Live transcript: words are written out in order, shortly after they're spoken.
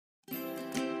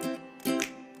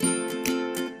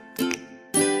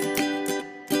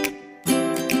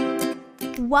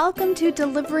Welcome to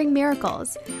Delivering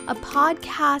Miracles, a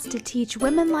podcast to teach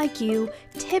women like you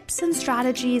tips and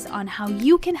strategies on how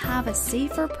you can have a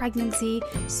safer pregnancy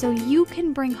so you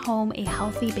can bring home a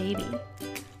healthy baby.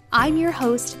 I'm your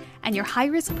host and your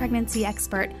high-risk pregnancy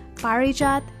expert,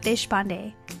 Parijat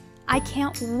Deshpande. I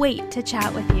can't wait to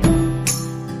chat with you.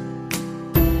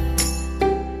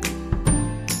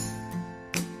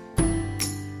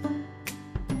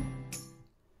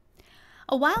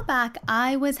 A while back,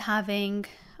 I was having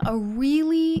a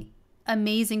really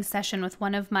amazing session with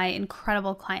one of my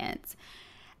incredible clients.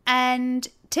 And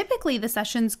typically the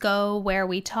sessions go where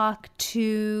we talk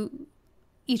to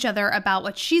each other about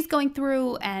what she's going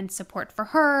through and support for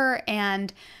her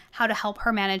and how to help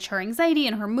her manage her anxiety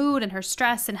and her mood and her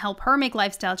stress and help her make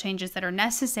lifestyle changes that are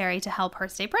necessary to help her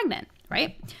stay pregnant,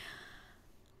 right?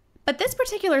 But this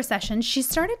particular session, she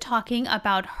started talking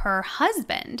about her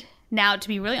husband. Now, to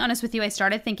be really honest with you, I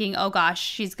started thinking, oh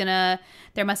gosh, there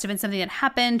must have been something that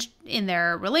happened in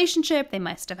their relationship. They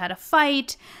must have had a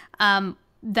fight.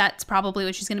 That's probably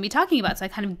what she's going to be talking about. So I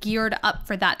kind of geared up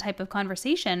for that type of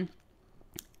conversation.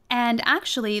 And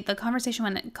actually, the conversation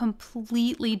went in a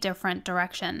completely different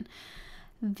direction.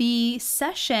 The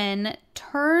session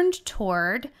turned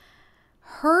toward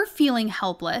her feeling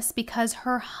helpless because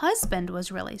her husband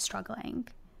was really struggling.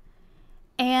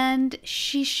 And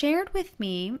she shared with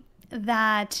me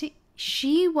that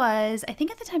she was, I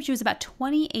think at the time she was about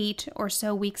 28 or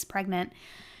so weeks pregnant,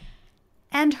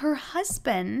 and her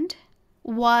husband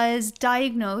was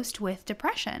diagnosed with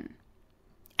depression.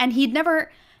 And he'd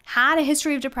never had a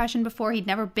history of depression before. He'd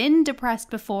never been depressed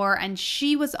before, and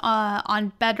she was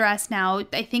on bed rest now.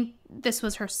 I think this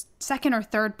was her second or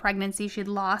third pregnancy. She'd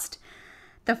lost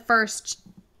the first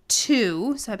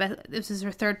two, so I bet this was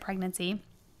her third pregnancy.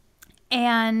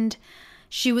 And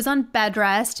she was on bed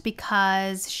rest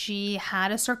because she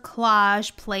had a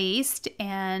cerclage placed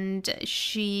and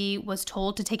she was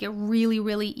told to take it really,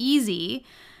 really easy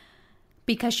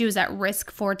because she was at risk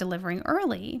for delivering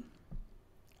early.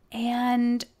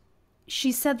 And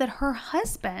she said that her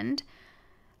husband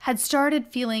had started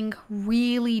feeling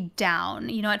really down.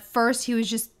 You know, at first he was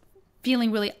just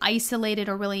feeling really isolated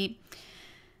or really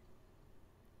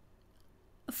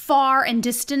far and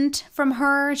distant from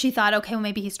her. She thought, okay, well,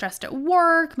 maybe he's stressed at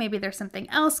work. Maybe there's something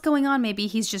else going on. Maybe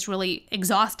he's just really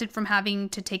exhausted from having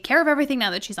to take care of everything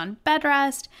now that she's on bed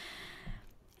rest.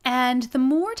 And the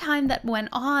more time that went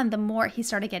on, the more he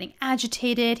started getting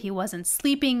agitated. He wasn't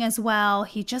sleeping as well.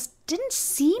 He just didn't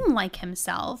seem like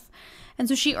himself. And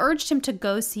so she urged him to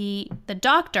go see the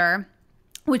doctor,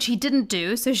 which he didn't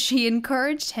do. So she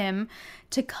encouraged him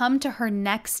to come to her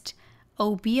next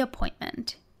OB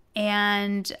appointment.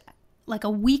 And like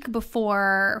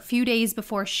a few days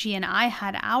before she and I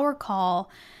had our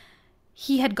call,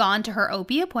 he had gone to her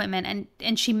OB appointment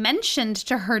and she mentioned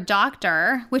to her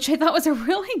doctor, which I thought was a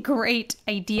really great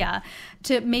idea,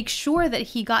 to make sure that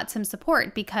he got some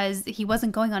support because he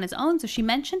wasn't going on his own. So she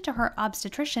mentioned to her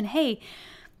obstetrician, hey,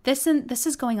 this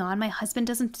is going on. My husband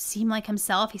doesn't seem like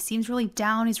himself. He seems really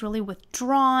down. He's really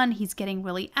withdrawn. He's getting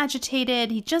really agitated.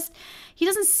 He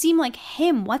doesn't seem like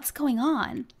him. What's going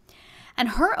on? And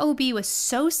her OB was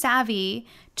so savvy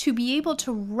to be able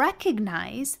to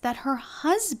recognize that her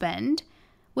husband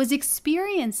was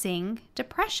experiencing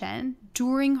depression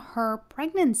during her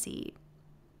pregnancy.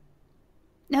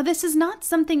 Now, this is not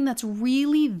something that's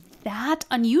really that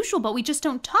unusual, but we just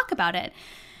don't talk about it.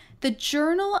 The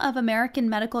Journal of American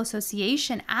Medical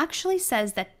Association actually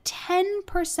says that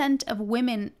 10%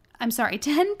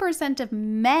 of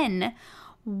men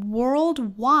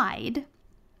worldwide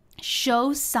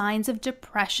show signs of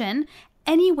depression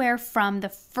anywhere from the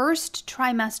first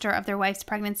trimester of their wife's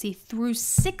pregnancy through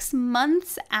 6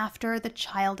 months after the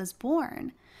child is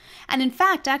born. And in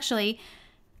fact, actually,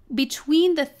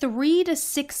 between the 3 to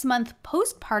 6 month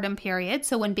postpartum period,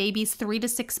 so when baby's 3 to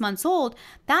 6 months old,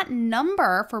 that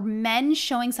number for men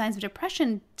showing signs of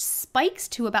depression spikes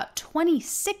to about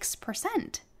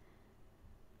 26%,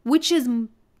 which is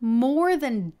more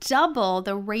than double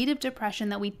the rate of depression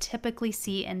that we typically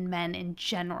see in men in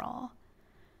general.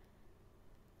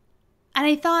 And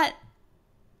I thought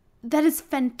that is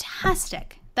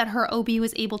fantastic that her OB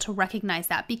was able to recognize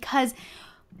that, because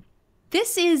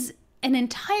this is an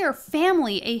entire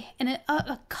family,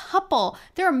 a couple.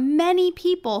 There are many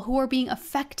people who are being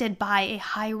affected by a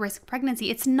high-risk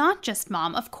pregnancy. It's not just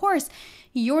mom. Of course,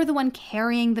 you're the one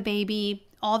carrying the baby.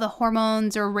 All the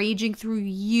hormones are raging through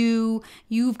you.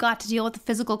 You've got to deal with the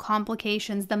physical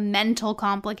complications, the mental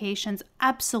complications.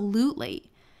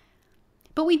 Absolutely.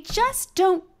 But we just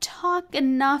don't talk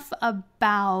enough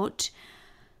about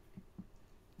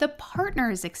the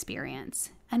partner's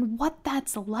experience and what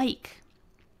that's like.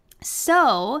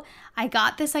 So I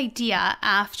got this idea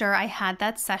after I had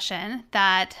that session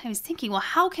that I was thinking, well,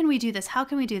 how can we do this? How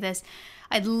can we do this?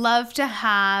 I'd love to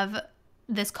have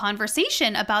this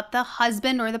conversation about the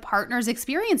husband or the partner's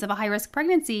experience of a high-risk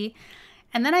pregnancy.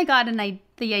 And then I got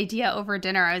the idea over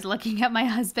dinner. I was looking at my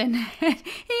husband. He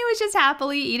was just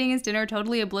happily eating his dinner,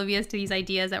 totally oblivious to these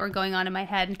ideas that were going on in my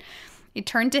head. I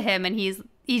turned to him and he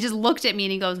just looked at me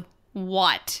and he goes,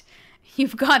 "What?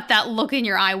 You've got that look in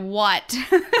your eye. What?"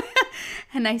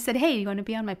 And I said, "Hey, you want to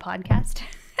be on my podcast?"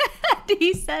 And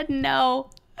he said no.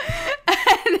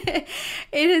 And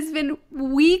it has been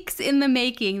weeks in the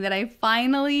making that I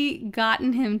finally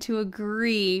gotten him to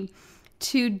agree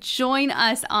to join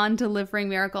us on Delivering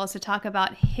Miracles to talk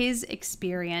about his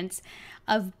experience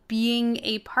of being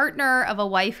a partner of a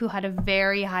wife who had a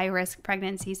very high-risk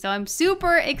pregnancy. So I'm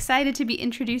super excited to be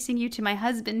introducing you to my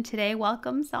husband today.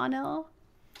 Welcome, Sanil.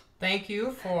 Thank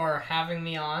you for having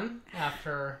me on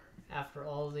after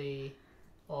all the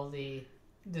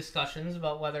discussions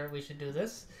about whether we should do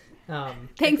this.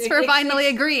 Thanks for finally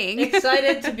agreeing.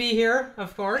 Excited to be here,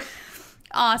 of course.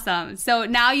 Awesome. So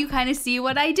now you kind of see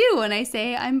what I do when I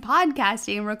say I'm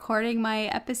podcasting and recording my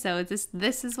episodes.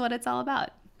 This is what it's all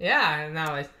about. Yeah,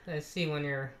 now I see when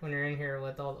you're in here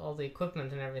with all the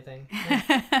equipment and everything.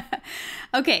 Yeah.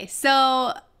 Okay,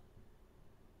 so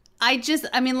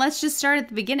let's just start at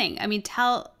the beginning.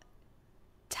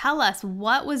 Tell us,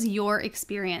 what was your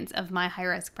experience of my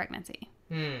high-risk pregnancy?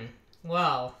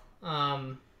 Well,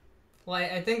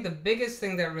 I think the biggest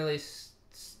thing that really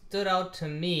stood out to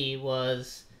me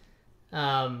was,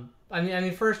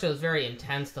 first it was very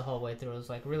intense the whole way through. It was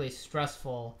like really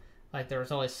stressful. Like there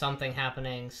was always something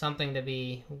happening, something to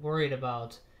be worried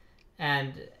about,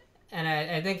 and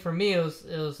I think for me it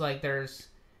was like there's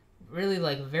really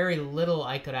like very little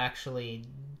I could actually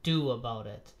do about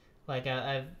it. Like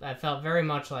I felt very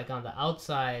much like on the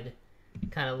outside,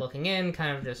 kind of looking in,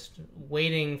 kind of just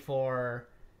waiting for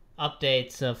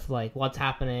updates of like what's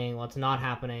happening, what's not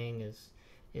happening,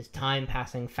 is time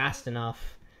passing fast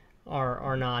enough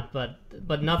or not,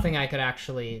 but nothing I could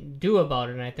actually do about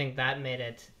it. And I think that made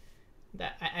it,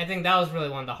 I think that was really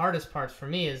one of the hardest parts for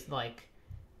me, is like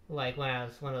when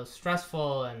it was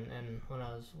stressful and when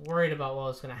I was worried about what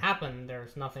was going to happen,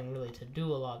 there's nothing really to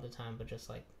do a lot of the time but just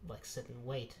like sit and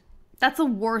wait. That's the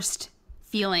worst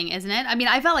feeling, isn't it?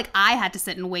 I felt like I had to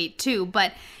sit and wait too,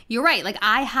 but you're right. Like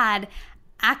I had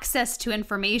access to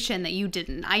information that you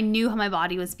didn't. I knew how my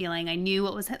body was feeling. I knew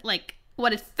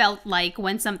what it felt like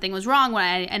when something was wrong,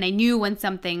 and I knew what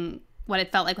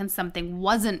it felt like when something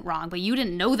wasn't wrong, but you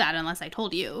didn't know that unless I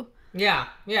told you. Yeah,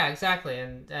 exactly.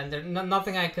 And there's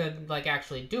nothing I could like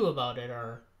actually do about it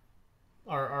or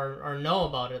know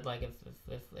about it, like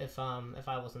if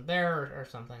I wasn't there or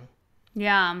something.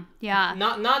 Yeah.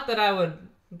 Not that I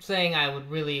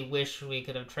would really wish we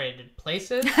could have traded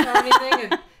places or anything.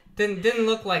 It didn't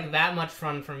look like that much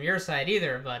fun from your side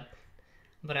either, but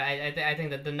I think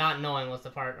that the not knowing was the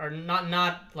part, or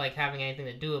not like having anything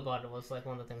to do about it was like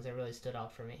one of the things that really stood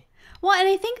out for me. Well, and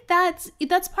I think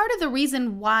that's part of the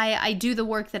reason why I do the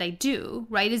work that I do,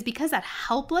 right? Is because that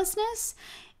helplessness,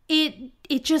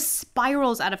 it just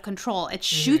spirals out of control. It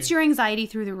shoots your anxiety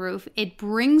through the roof. It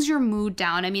brings your mood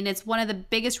down. It's one of the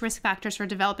biggest risk factors for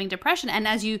developing depression. And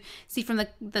as you see from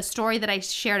the story that I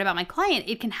shared about my client,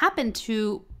 it can happen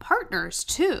to partners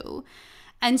too.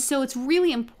 And so it's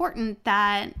really important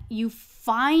that you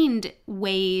find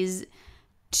ways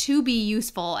to be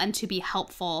useful and to be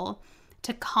helpful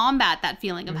to combat that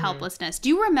feeling of helplessness. Do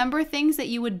you remember things that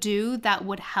you would do that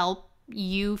would help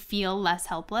you feel less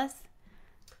helpless?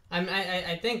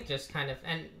 I think just kind of,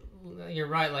 and you're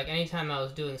right, like anytime I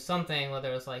was doing something, whether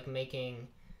it was like making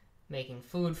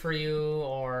food for you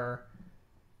or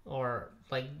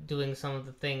like doing some of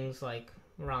the things like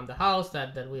around the house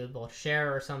that we would both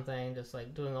share or something, just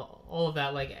like doing all of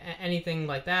that, like anything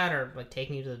like that, or like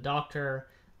taking you to the doctor,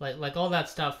 like all that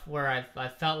stuff where I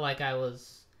felt like I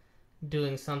was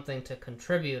doing something to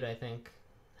contribute, I think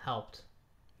helped.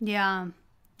 Yeah,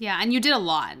 and you did a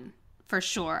lot. For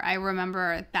sure. I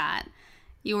remember that.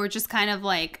 You were just kind of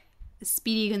like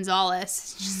Speedy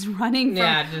Gonzalez, just running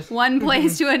from one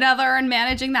place to another and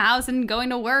managing the house and going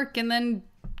to work and then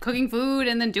cooking food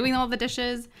and then doing all the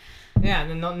dishes. Yeah,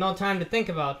 and then no time to think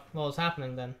about what was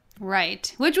happening then.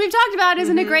 Right. Which we've talked about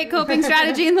isn't a great coping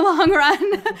strategy in the long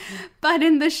run. But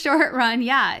in the short run,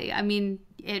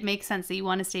 it makes sense that you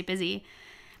want to stay busy.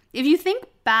 If you think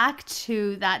back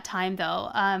to that time,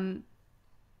 though,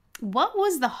 what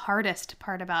was the hardest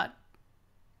part about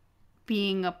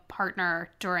being a partner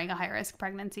during a high-risk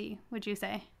pregnancy, would you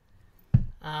say?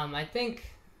 I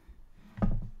think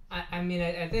I mean,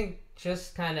 I think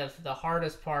just kind of the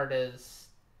hardest part is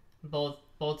both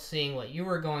seeing what you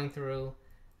were going through,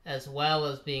 as well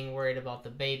as being worried about the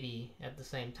baby at the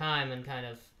same time, and kind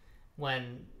of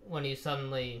when you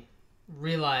suddenly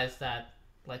realize that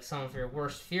like some of your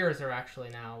worst fears are actually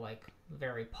now like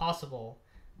very possible.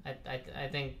 I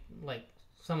think like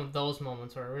some of those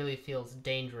moments where it really feels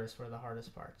dangerous were the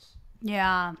hardest parts.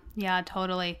 Yeah,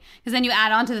 totally. Because then you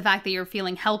add on to the fact that you're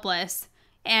feeling helpless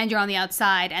and you're on the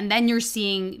outside, and then you're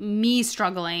seeing me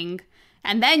struggling,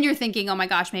 and then you're thinking, oh my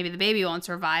gosh, maybe the baby won't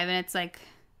survive. And it's like,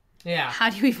 yeah,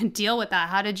 how do you even deal with that?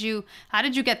 How did you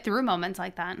get through moments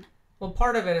like that? Well,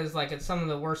 part of it is like at some of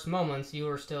the worst moments, you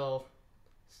were still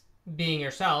being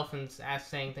yourself and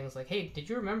saying things like, hey, did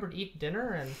you remember to eat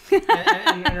dinner? And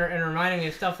reminding me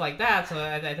of stuff like that. So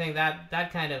I think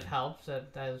that kind of helps. That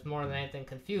I was more than anything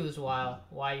confused why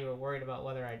you were worried about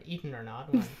whether I'd eaten or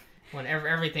not when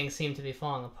everything seemed to be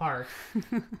falling apart.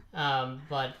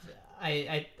 But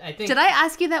I think... Did I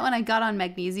ask you that when I got on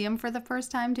magnesium for the first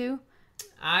time too?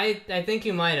 I think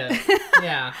you might have.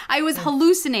 Yeah. I was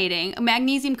hallucinating.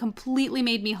 Magnesium completely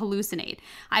made me hallucinate.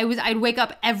 I'd wake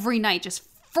up every night just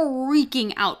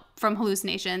freaking out from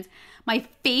hallucinations. My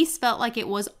face felt like it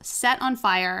was set on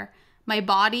fire. My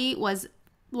body was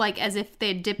like as if they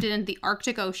had dipped it into the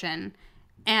Arctic Ocean,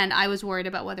 and I was worried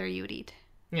about whether you would eat.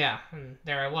 Yeah, and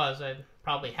there I was. I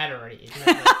probably had already eaten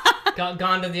it.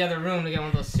 Gone to the other room to get one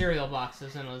of those cereal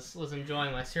boxes and was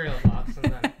enjoying my cereal box.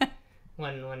 And then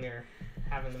when you're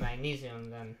having the magnesium,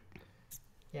 then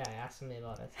yeah, ask me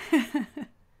about it.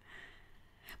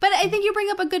 But I think you bring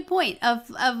up a good point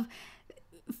of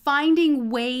finding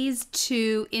ways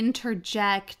to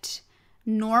interject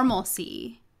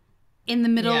normalcy in the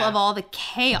middle of all the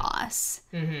chaos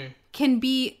can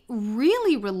be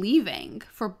really relieving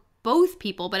for both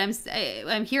people. But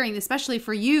I'm hearing, especially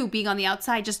for you being on the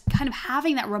outside, just kind of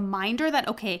having that reminder that,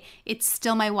 okay, it's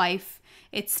still my wife,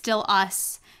 it's still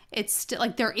us, it's still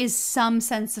like there is some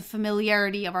sense of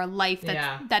familiarity of our life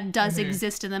that does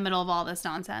exist in the middle of all this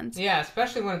nonsense. Yeah,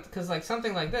 especially because like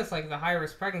something like this, like the high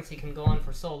risk pregnancy can go on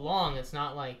for so long. It's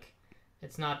not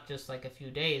just like a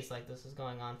few days. Like this is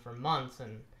going on for months,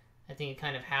 and I think you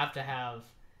kind of have to have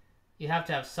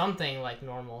something like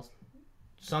normal,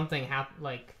 something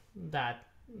like that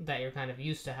you're kind of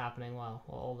used to happening while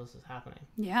all this is happening.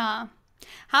 Yeah.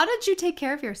 How did you take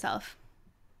care of yourself?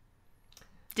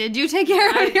 Did you take care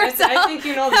of yourself? I think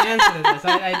you know the answer to this.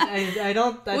 I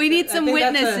don't... We need some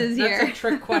witnesses here. That's a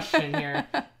trick question here.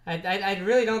 I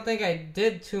really don't think I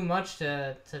did too much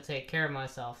to take care of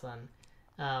myself then.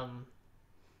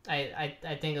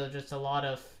 I think it was just a lot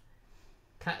of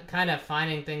kind of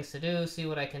finding things to do, see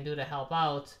what I can do to help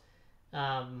out.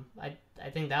 I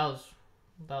think that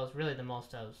was really the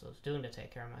most I was doing to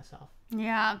take care of myself.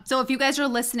 Yeah. So if you guys are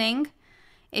listening,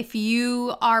 if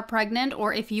you are pregnant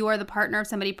or if you are the partner of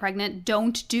somebody pregnant,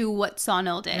 don't do what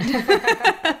Sonil did.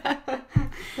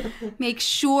 Make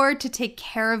sure to take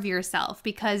care of yourself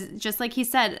because just like he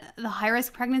said, the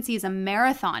high-risk pregnancy is a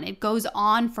marathon. It goes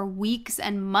on for weeks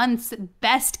and months,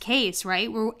 best case,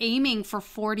 right? We're aiming for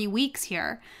 40 weeks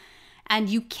here. And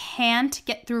you can't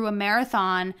get through a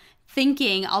marathon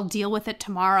thinking I'll deal with it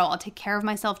tomorrow. I'll take care of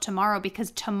myself tomorrow because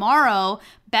tomorrow,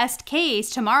 best case,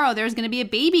 tomorrow there's going to be a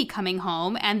baby coming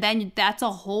home and then that's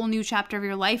a whole new chapter of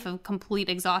your life of complete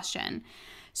exhaustion.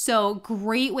 So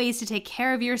great ways to take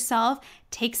care of yourself.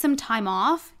 Take some time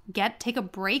off. Take a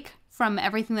break from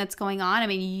everything that's going on. I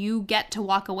mean, you get to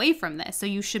walk away from this, so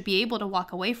you should be able to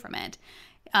walk away from it.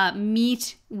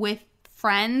 Meet with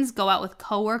friends, go out with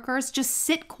coworkers, just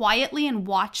sit quietly and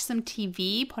watch some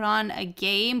TV, put on a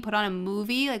game, put on a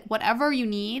movie, like whatever you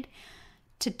need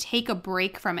to take a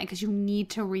break from it because you need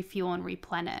to refuel and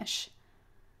replenish.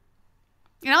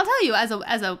 And I'll tell you, as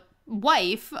a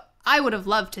wife, I would have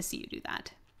loved to see you do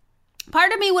that.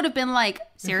 Part of me would have been like,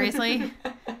 seriously?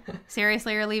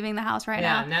 Seriously, you're leaving the house right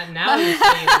now? Yeah, now you're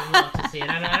saying you would love to see it.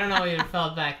 I don't know what you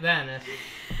felt back then.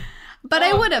 But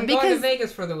I would have because... I'm going to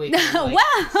Vegas for the weekend. Like,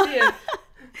 well,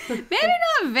 maybe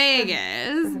not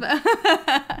Vegas.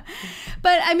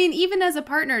 But I mean, even as a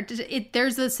partner,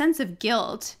 there's a sense of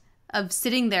guilt of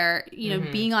sitting there,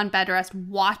 being on bed rest,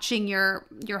 watching your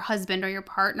husband or your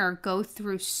partner go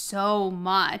through so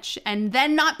much and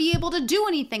then not be able to do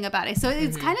anything about it. So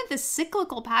it's kind of this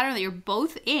cyclical pattern that you're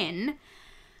both in,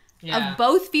 of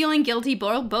both feeling guilty,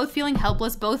 both feeling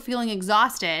helpless, both feeling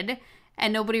exhausted,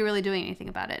 and nobody really doing anything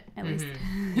about it, at least.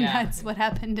 Yeah. That's what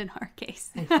happened in our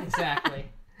case. Exactly.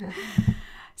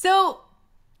 So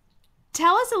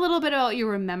tell us a little bit about what you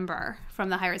remember from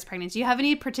the high-risk pregnancy. Do you have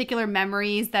any particular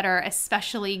memories that are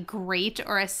especially great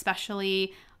or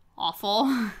especially awful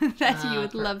that you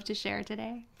would love to share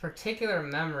today? Particular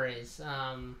memories.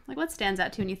 Like, what stands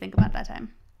out to you when you think about that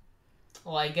time?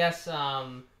 Well, I guess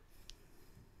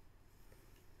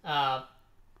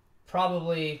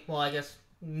probably. Well, I guess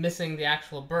missing the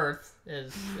actual birth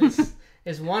is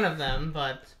one of them.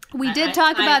 But we did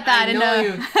talk about that.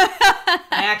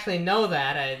 I actually know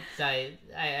that.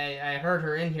 I heard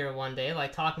her in here one day,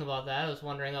 like talking about that. I was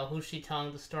wondering, who's she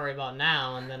telling the story about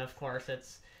now? And then of course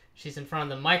she's in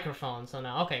front of the microphone. So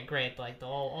now, okay, great. Like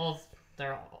all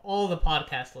the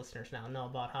podcast listeners now know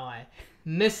about how I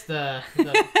missed the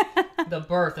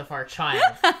birth of our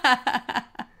child.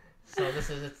 So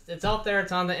it's out there.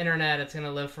 It's on the internet. It's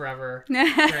gonna live forever.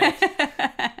 Great.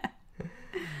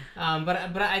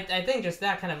 But I think just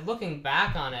that kind of looking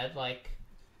back on it, like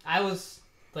I was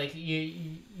like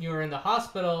you were in the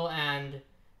hospital and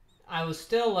I was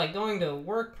still like going to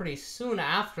work pretty soon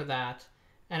after that,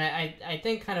 and I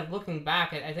think kind of looking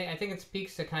back, I think it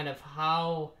speaks to kind of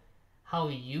how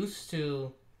used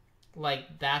to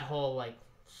like that whole like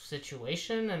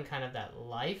situation and kind of that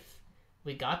life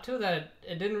we got to, that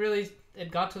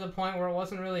it got to the point where it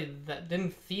wasn't really, that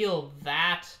didn't feel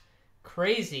that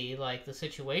crazy, like the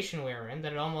situation we were in,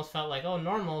 that it almost felt like,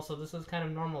 normal, so this is kind of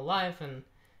normal life, and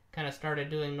kind of started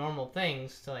doing normal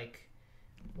things to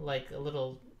like a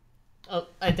little,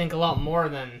 I think a lot more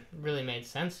than really made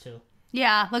sense to.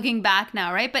 Yeah, looking back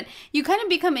now, right? But you kind of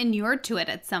become inured to it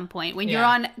at some point when you're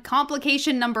on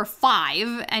complication number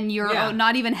 5 and you're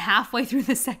not even halfway through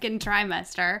the second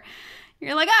trimester.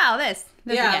 You're like, this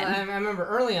again. I remember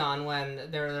early on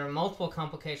when there were multiple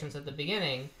complications at the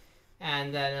beginning,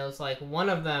 and then it was like one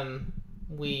of them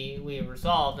we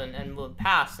resolved and moved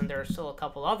past, and there were still a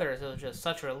couple others. It was just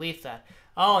such a relief that,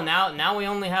 now we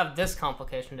only have this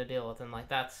complication to deal with, and like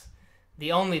that's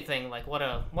the only thing. Like what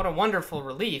a wonderful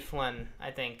relief, when I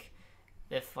think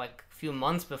if like a few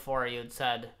months before you had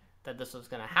said that this was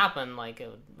going to happen, like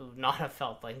it would not have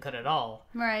felt like good at all.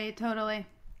 Right, totally.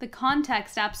 The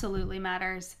context absolutely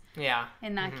matters. Yeah.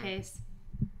 In that case.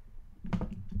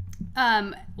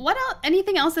 What else?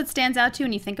 Anything else that stands out to you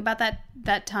when you think about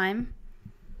that time?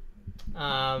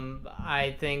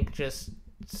 I think just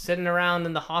sitting around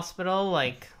in the hospital,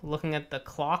 like looking at the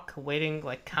clock, waiting,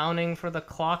 like counting for the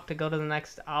clock to go to the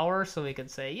next hour, so we could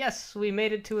say, yes, we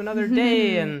made it to another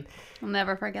day, and I'll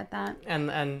never forget that.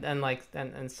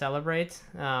 And celebrate.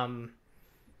 And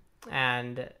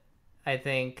I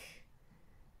think.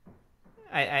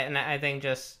 I think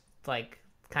just like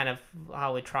kind of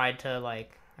how we tried to,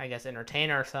 like, I guess, entertain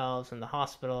ourselves in the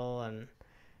hospital,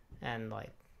 and like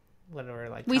whatever,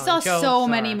 like we saw so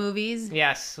many movies.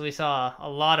 Yes, we saw a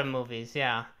lot of movies.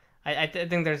 Yeah, I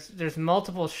think there's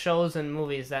multiple shows and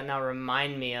movies that now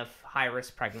remind me of high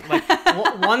risk pregnancy. Like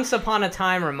Once Upon a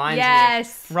Time reminds me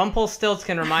of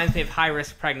Rumpelstiltskin reminds me of high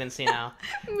risk pregnancy now.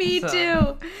 Me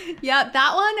too. Yeah,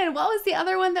 that one. And what was the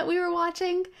other one that we were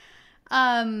watching?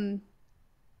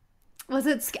 Was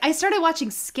it? I started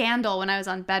watching Scandal when I was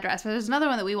on bed rest, but there's another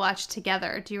one that we watched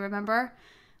together. Do you remember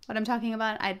what I'm talking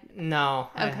about? No.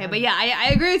 Okay, but yeah,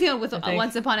 I agree with you with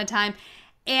Once Upon a Time.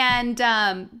 And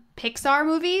Pixar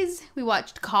movies. We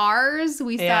watched Cars.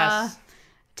 We saw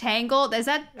Tangled. Is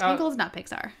that Tangled's not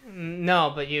Pixar?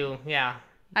 No, but I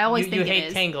always think you it hate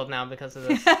is. Tangled now because of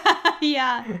this.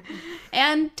 Yeah.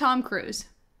 And Tom Cruise.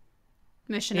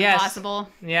 Mission Impossible.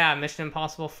 Yeah, Mission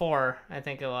Impossible 4, I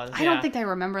think it was. I don't think I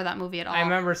remember that movie at all. I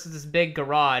remember this big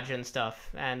garage and stuff,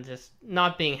 and just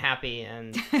not being happy,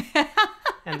 and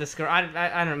and this girl, I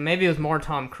don't know, maybe it was more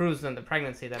Tom Cruise than the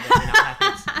pregnancy that made me not happy.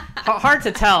 It's hard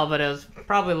to tell, but it was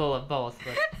probably a little of both.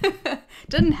 But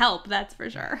didn't help, that's for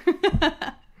sure.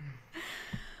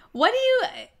 What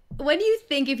do you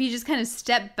think, if you just kind of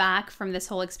step back from this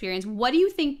whole experience, what do you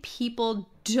think people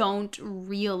don't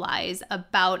realize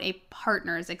about a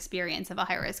partner's experience of a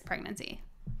high-risk pregnancy?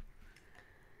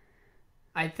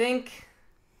 I think,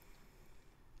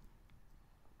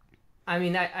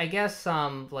 I guess,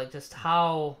 like just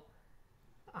how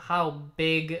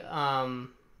big,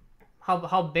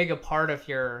 how big a part of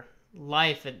your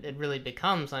life it really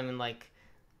becomes. I mean, like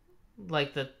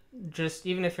just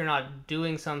even if you're not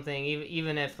doing something,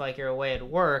 even if like you're away at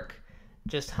work,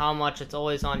 just how much it's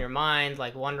always on your mind,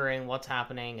 like wondering what's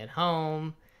happening at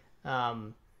home,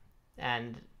 and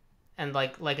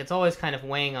like it's always kind of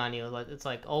weighing on you. Like it's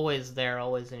like always there,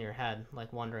 always in your head,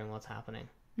 like wondering what's happening.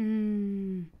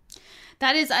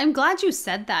 That is, I'm glad you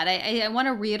said that. I want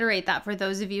to reiterate that for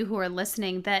those of you who are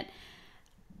listening, that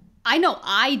I know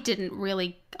I didn't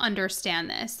really understand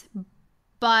this,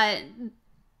 but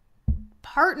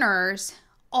partners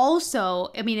also,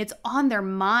 it's on their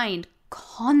mind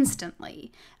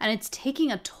constantly, and it's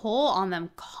taking a toll on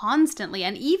them constantly.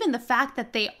 And even the fact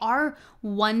that they are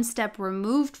one step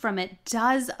removed from it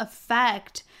does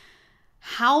affect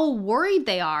how worried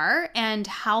they are and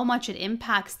how much it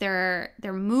impacts their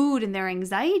mood and their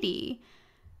anxiety,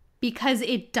 because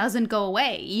it doesn't go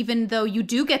away. Even though you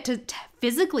do get to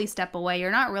physically step away,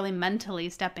 you're not really mentally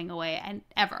stepping away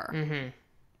ever. Mm-hmm.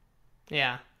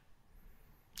 Yeah.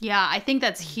 Yeah, I think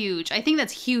that's huge.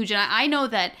 And I know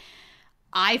that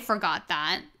I forgot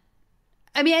that.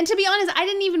 I mean, and to be honest, I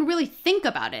didn't even really think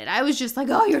about it. I was just like,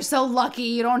 oh, you're so lucky.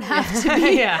 You don't have to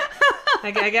be. Yeah.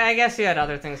 I guess you had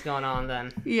other things going on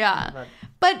then. Yeah.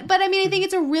 But I mean, I think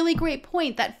it's a really great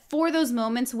point that for those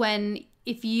moments when,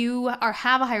 if you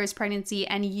have a high-risk pregnancy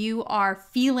and you are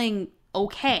feeling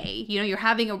okay, you're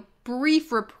having a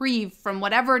brief reprieve from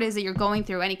whatever it is that you're going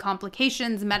through, any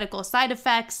complications, medical side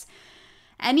effects,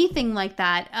 anything like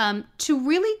that, to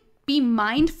really be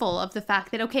mindful of the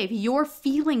fact that, okay, if you're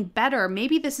feeling better,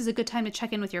 maybe this is a good time to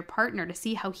check in with your partner to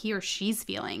see how he or she's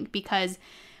feeling. Because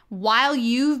while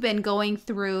you've been going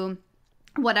through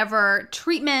whatever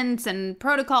treatments and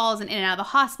protocols and in and out of the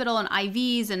hospital and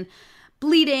IVs and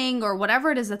bleeding or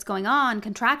whatever it is that's going on,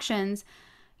 contractions,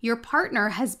 your partner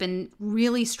has been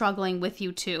really struggling with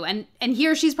you too. And he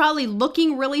or she's probably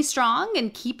looking really strong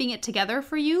and keeping it together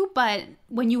for you. But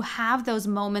when you have those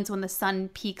moments when the sun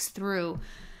peeks through,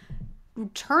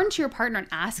 turn to your partner and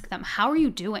ask them, how are you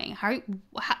doing?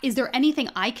 Is there anything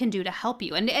I can do to help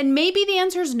you? And maybe the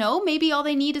answer is no. Maybe all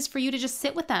they need is for you to just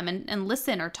sit with them and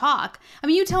listen or talk. I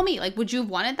mean, you tell me, like, would you have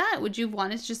wanted that? Would you have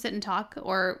wanted to just sit and talk,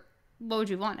 or what would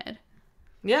you have wanted?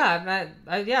 Yeah,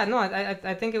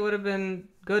 I think it would have been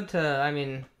good to, I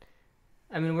mean,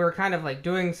 we were kind of like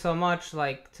doing so much,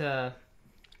 like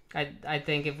I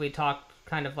think if we talked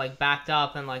kind of like backed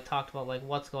up and like talked about like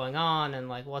what's going on and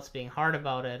like what's being hard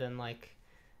about it, and like,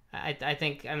 I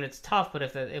think, I mean, it's tough, but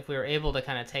if we were able to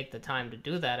kind of take the time to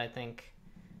do that, I think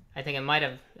it might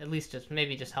have at least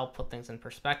just help put things in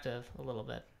perspective a little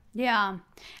bit. Yeah.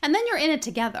 And then you're in it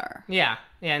together. Yeah.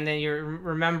 And then you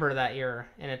remember that you're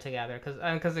in it together,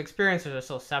 because experiences are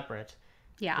so separate.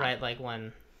 Yeah. Right? Like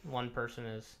when one person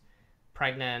is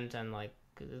pregnant and like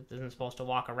isn't supposed to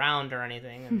walk around or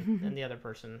anything, and the other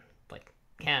person like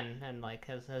can and like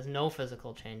has no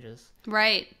physical changes.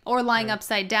 Right. Or lying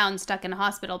upside down stuck in a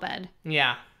hospital bed.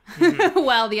 Yeah.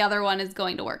 While the other one is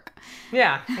going to work.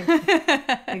 Yeah.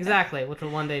 Exactly. Which will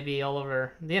one day be all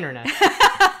over the internet.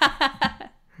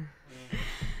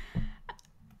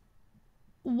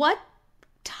 What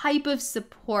type of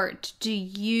support do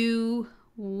you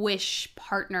wish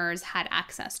partners had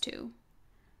access to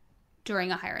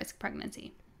during a high-risk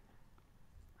pregnancy?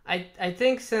 I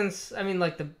think since, I mean,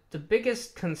 like the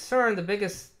biggest concern, the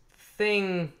biggest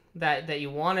thing that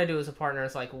you want to do as a partner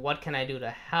is like, what can I do to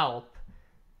help?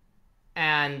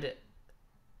 And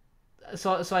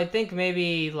so I think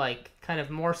maybe like kind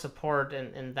of more support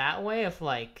in that way of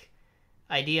like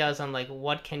ideas on like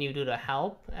what can you do to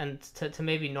help, and to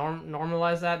maybe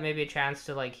normalize that, maybe a chance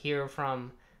to like hear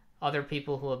from other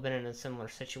people who have been in a similar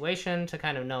situation, to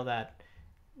kind of know that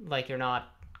like you're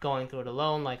not going through it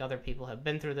alone, like other people have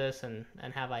been through this and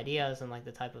have ideas and like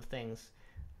the type of things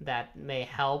that may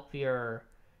help your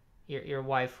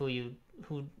wife who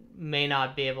may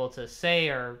not be able to say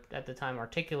or at the time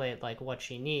articulate like what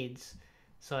she needs.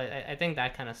 So I think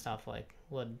that kind of stuff like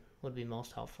would be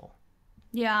most helpful.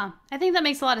 Yeah, I think that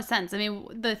makes a lot of sense. I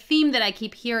mean, the theme that I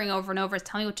keep hearing over and over is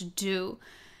tell me what to do.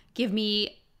 Give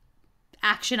me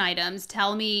action items.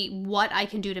 Tell me what I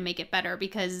can do to make it better,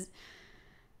 because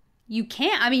you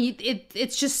can't. I mean,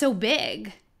 it's just so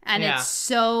big and it's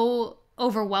so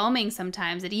overwhelming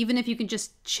sometimes that even if you can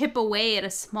just chip away at a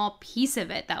small piece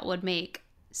of it, that would make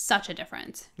such a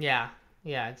difference. Yeah,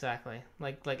 exactly.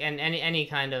 Like and any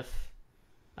kind of,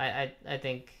 I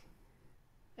think,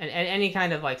 and any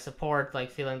kind of like support, like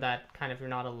feeling that kind of you're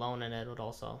not alone in it would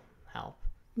also help.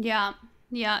 Yeah,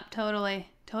 totally.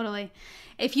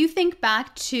 If you think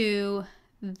back to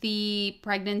the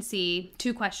pregnancy,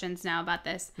 2 questions now about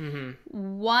this.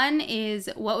 Mm-hmm. One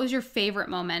is, what was your favorite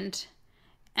moment?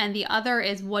 And the other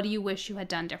is, what do you wish you had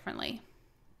done differently?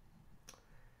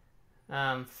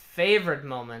 Favorite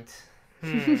moment.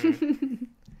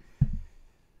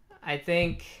 I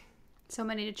think... So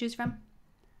many to choose from?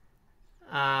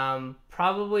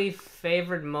 Probably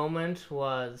favorite moment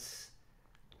was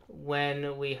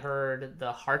when we heard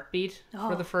the heartbeat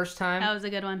for the first time. That was a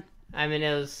good one. I mean,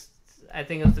 I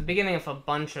think it was the beginning of a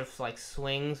bunch of like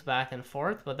swings back and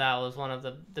forth, but that was one of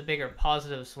the bigger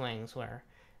positive swings where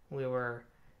we were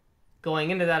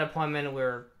going into that appointment. We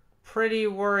were pretty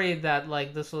worried that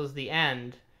like this was the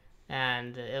end,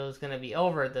 and it was going to be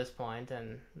over at this point,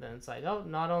 and then it's like, oh,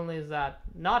 not only is that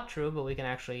not true, but we can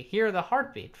actually hear the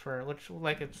heartbeat, for which,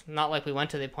 like, it's not like we went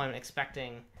to the appointment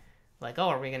expecting, like, oh,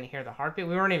 are we going to hear the heartbeat?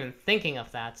 We weren't even thinking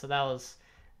of that, so that was...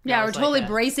 Yeah, we're totally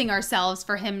bracing ourselves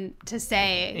for him to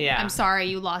say, I'm sorry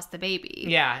you lost the baby.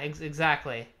 Yeah,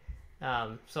 exactly.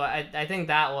 So I think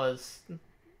that was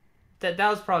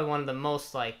probably one of the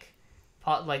most, like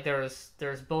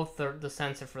there's both the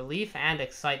sense of relief and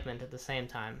excitement at the same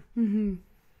time. Mm-hmm.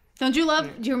 Do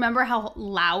you remember how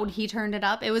loud he turned it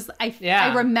up? It was,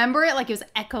 I remember it like it was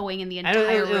echoing in the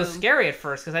entire room. It was scary at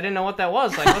first because I didn't know what that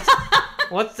was. Like,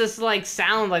 what's this, like,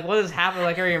 sound? Like, what is happening?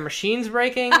 Like, are your machines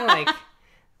breaking?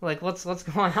 Like, what's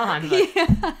going on?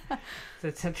 But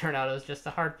it turned out it was just a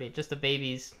heartbeat, just a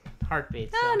baby's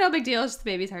heartbeat. So. No big deal. It's just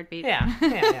the baby's heartbeat.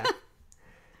 Yeah.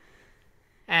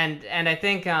 And I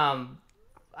think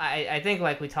I think,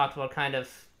 like we talked about, kind of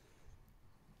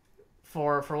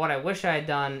for what I wish I had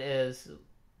done is,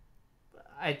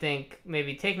 I think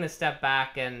maybe taking a step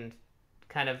back and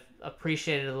kind of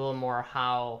appreciated a little more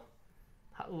how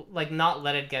like, not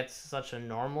let it get such a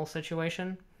normal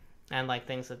situation, and, like,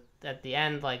 things at the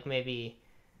end, like, maybe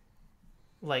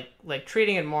like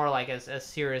treating it more like as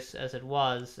serious as it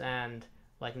was, and,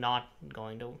 like, not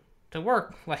going to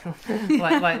work like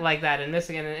that, and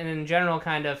missing it, and in general,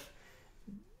 kind of,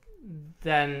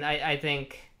 then I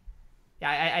think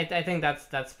I think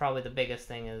that's probably the biggest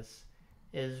thing is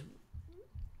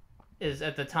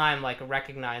at the time, like,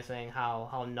 recognizing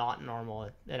how not normal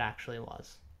it actually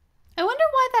was. I wonder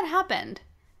why that happened.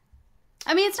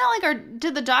 I mean, it's not like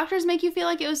did the doctors make you feel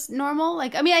like it was normal?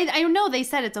 Like, I mean, I know they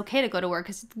said it's okay to go to work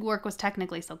because work was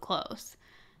technically so close.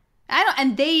 I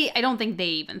don't think they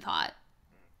even thought.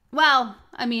 Well,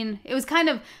 I mean, it was kind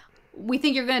of, we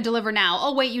think you're going to deliver now.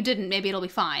 Oh, wait, you didn't. Maybe it'll be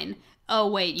fine. Oh,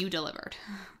 wait, you delivered.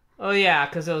 Oh, yeah,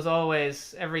 because it was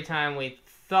always, every time we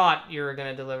thought you were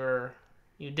going to deliver,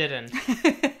 you didn't.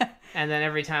 And then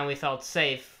every time we felt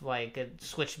safe, like, it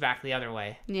switched back the other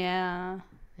way. Yeah.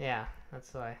 Yeah,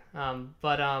 that's why. I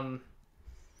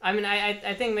mean,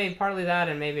 I think maybe partly that,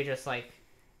 and maybe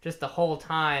just the whole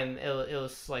time, it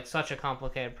was, like, such a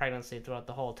complicated pregnancy throughout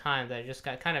the whole time that I just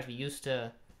got kind of used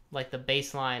to, like, the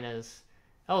baseline is,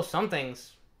 oh,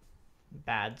 something's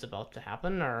bad's about to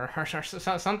happen, or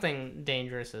something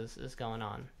dangerous is going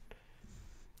on.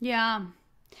 Yeah.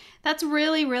 That's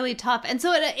really, really tough. And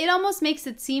so it almost makes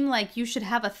it seem like you should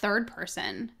have a third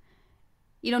person.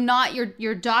 You know, not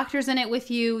your doctor's in it with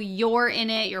you, you're in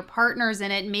it, your partner's in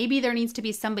it. Maybe there needs to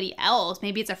be somebody else.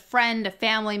 Maybe it's a friend, a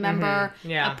family member,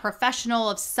 a professional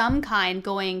of some kind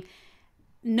going,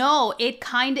 no,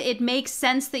 it makes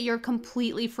sense that you're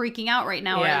completely freaking out right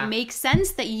now. Yeah. Or it makes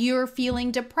sense that you're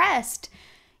feeling depressed,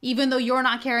 even though you're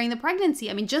not carrying the pregnancy.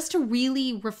 I mean, just to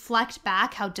really reflect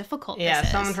back how difficult this is.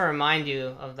 Yeah, someone to remind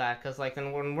you of that, because, like,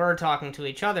 when we're talking to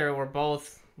each other, we're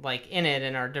both, like, in it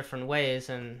in our different ways,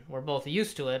 and we're both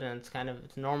used to it, and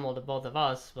it's normal to both of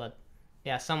us. But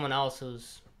yeah, someone else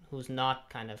who's not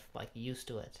kind of, like, used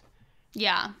to it.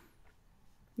 Yeah,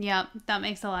 that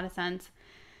makes a lot of sense.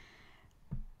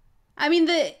 I mean,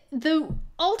 the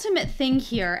ultimate thing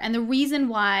here, and the reason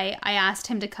why I asked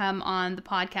him to come on the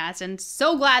podcast, and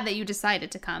so glad that you decided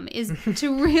to come, is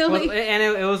to really... Well, and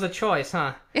it was a choice,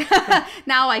 huh?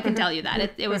 Now I can tell you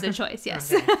that. It was a choice,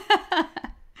 yes. Okay.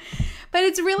 But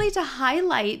it's really to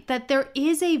highlight that there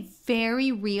is a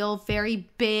very real, very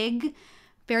big,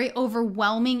 very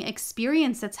overwhelming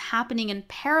experience that's happening in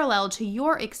parallel to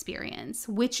your experience,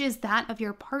 which is that of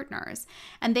your partners.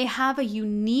 And they have a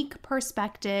unique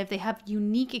perspective. They have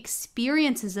unique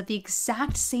experiences of the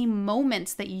exact same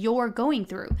moments that you're going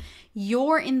through.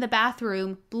 You're in the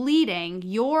bathroom bleeding.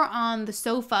 You're on the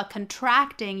sofa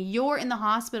contracting. You're in the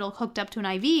hospital hooked up to an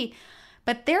IV.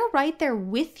 But they're right there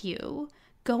with you,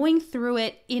 going through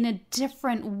it in a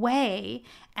different way,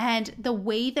 and the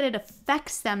way that it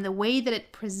affects them, the way that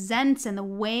it presents, and the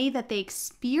way that they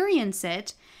experience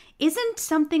it isn't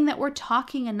something that we're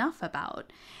talking enough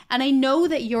about. And I know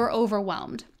that you're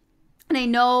overwhelmed. And I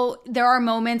know there are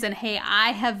moments, and hey,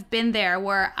 I have been there,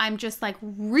 where I'm just like,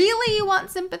 really? You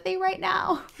want sympathy right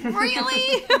now?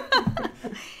 Really?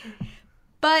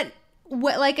 But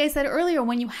like I said earlier,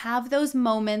 when you have those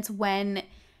moments when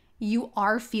you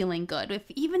are feeling good,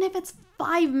 even if it's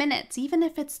 5 minutes, even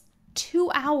if it's 2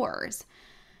 hours,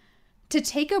 to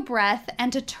take a breath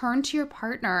and to turn to your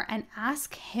partner and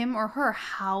ask him or her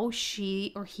how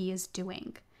she or he is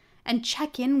doing, and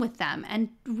check in with them and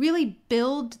really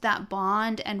build that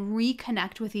bond and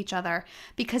reconnect with each other,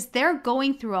 because they're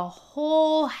going through a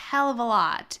whole hell of a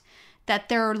lot that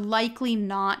they're likely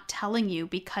not telling you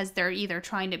because they're either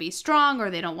trying to be strong or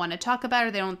they don't want to talk about it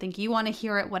or they don't think you want to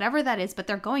hear it, whatever that is, but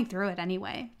they're going through it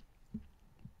anyway.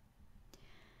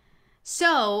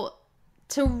 So,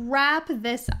 to wrap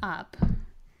this up,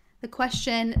 the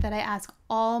question that I ask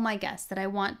all my guests that I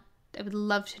would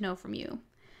love to know from you.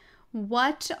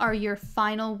 What are your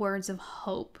final words of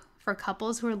hope for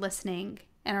couples who are listening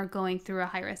and are going through a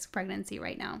high-risk pregnancy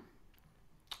right now?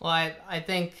 Well, I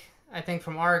think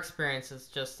from our experiences,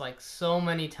 just like so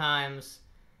many times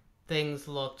things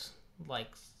looked like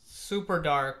super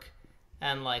dark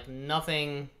and like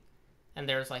nothing, and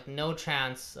there's like no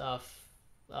chance of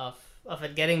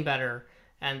it getting better,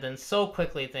 and then so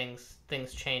quickly things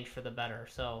change for the better.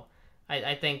 So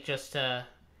I think just to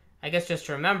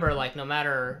remember, like, no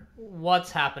matter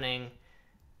what's happening,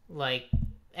 like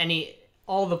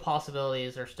all the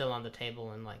possibilities are still on the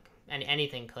table, and like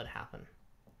anything could happen.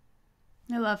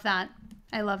 I love that.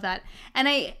 And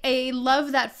I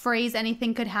love that phrase,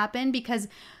 anything could happen, because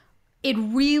it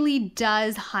really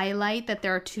does highlight that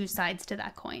there are two sides to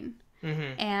that coin.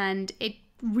 Mm-hmm. And it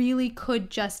really could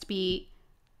just be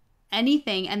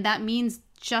anything, and that means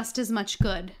just as much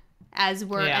good as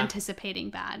we're anticipating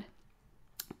bad.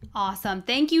 Awesome.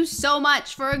 Thank you so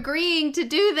much for agreeing to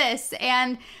do this.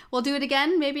 And we'll do it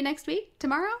again maybe next week,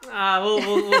 tomorrow?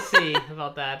 We'll see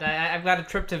about that. I've got a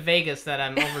trip to Vegas that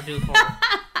I'm overdue for.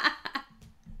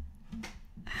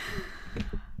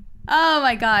 Oh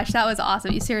my gosh, that was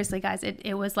awesome. Seriously, guys,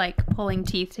 it was like pulling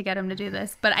teeth to get him to do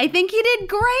this. But I think he did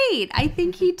great. I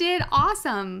think he did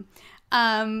awesome.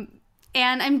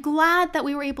 And I'm glad that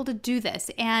we were able to do this.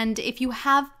 And if you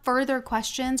have further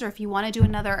questions or if you want to do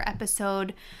another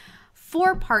episode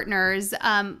for partners,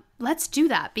 let's do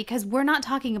that, because we're not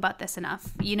talking about this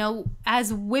enough. You know,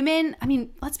 as women, I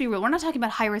mean, let's be real, we're not talking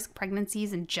about high-risk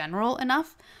pregnancies in general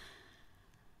enough.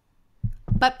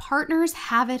 But partners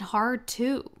have it hard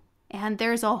too. And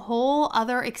there's a whole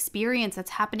other experience that's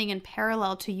happening in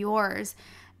parallel to yours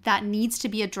that needs to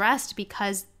be addressed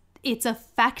because it's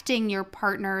affecting your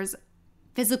partner's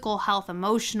physical health,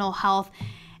 emotional health,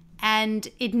 and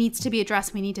it needs to be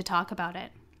addressed. We need to talk about it.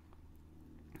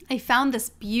 I found this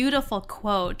beautiful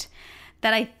quote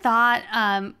that I thought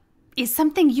is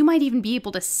something you might even be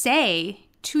able to say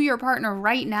to your partner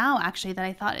right now, actually, that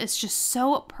I thought is just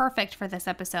so perfect for this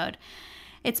episode.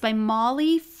 It's by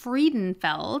Molly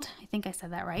Friedenfeld. I think I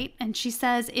said that right. And she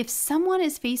says, if someone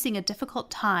is facing a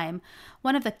difficult time,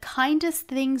 one of the kindest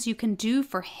things you can do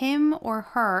for him or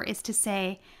her is to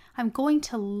say, I'm going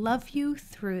to love you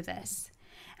through this.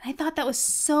 And I thought that was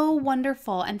so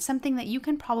wonderful, and something that you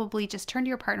can probably just turn to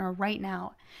your partner right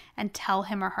now and tell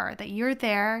him or her that you're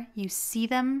there, you see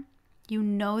them, you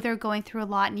know they're going through a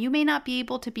lot, and you may not be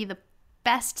able to be the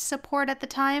best support at the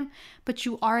time, but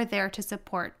you are there to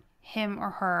support him or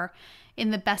her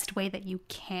in the best way that you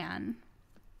can.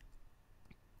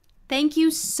 Thank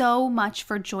you so much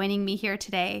for joining me here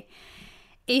today.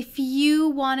 If you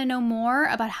want to know more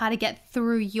about how to get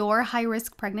through your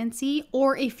high-risk pregnancy,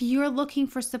 or if you're looking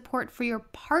for support for your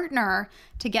partner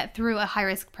to get through a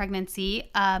high-risk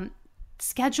pregnancy,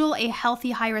 schedule a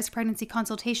healthy high-risk pregnancy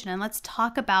consultation, and let's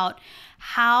talk about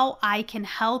how I can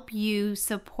help you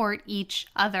support each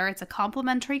other. It's a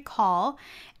complimentary call,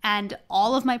 and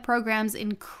all of my programs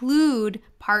include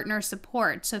partner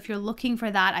support. So if you're looking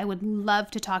for that, I would love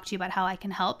to talk to you about how I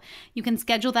can help. You can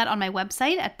schedule that on my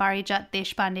website at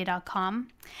parijatdeshpande.com.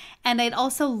 And I'd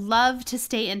also love to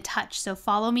stay in touch. So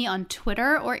follow me on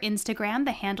Twitter or Instagram.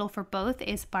 The handle for both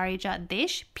is Parijat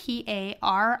Desh, Parijatdesh.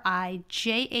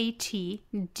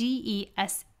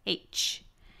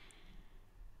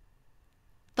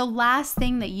 The last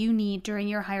thing that you need during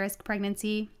your high-risk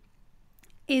pregnancy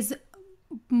is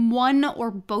one or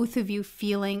both of you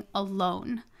feeling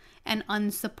alone and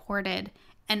unsupported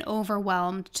and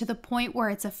overwhelmed to the point where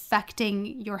it's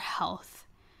affecting your health.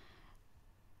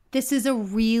 This is a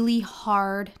really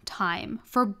hard time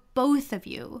for both of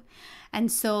you. And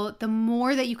so the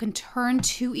more that you can turn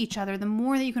to each other, the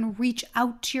more that you can reach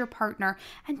out to your partner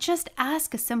and just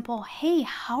ask a simple, hey,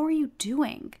 how are you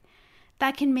doing?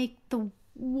 That can make the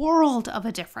world of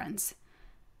a difference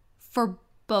for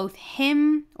both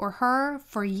him or her,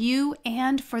 for you,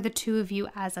 and for the two of you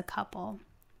as a couple.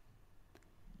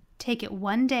 Take it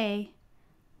one day,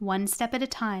 one step at a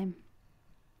time.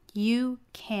 You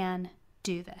can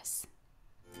do this.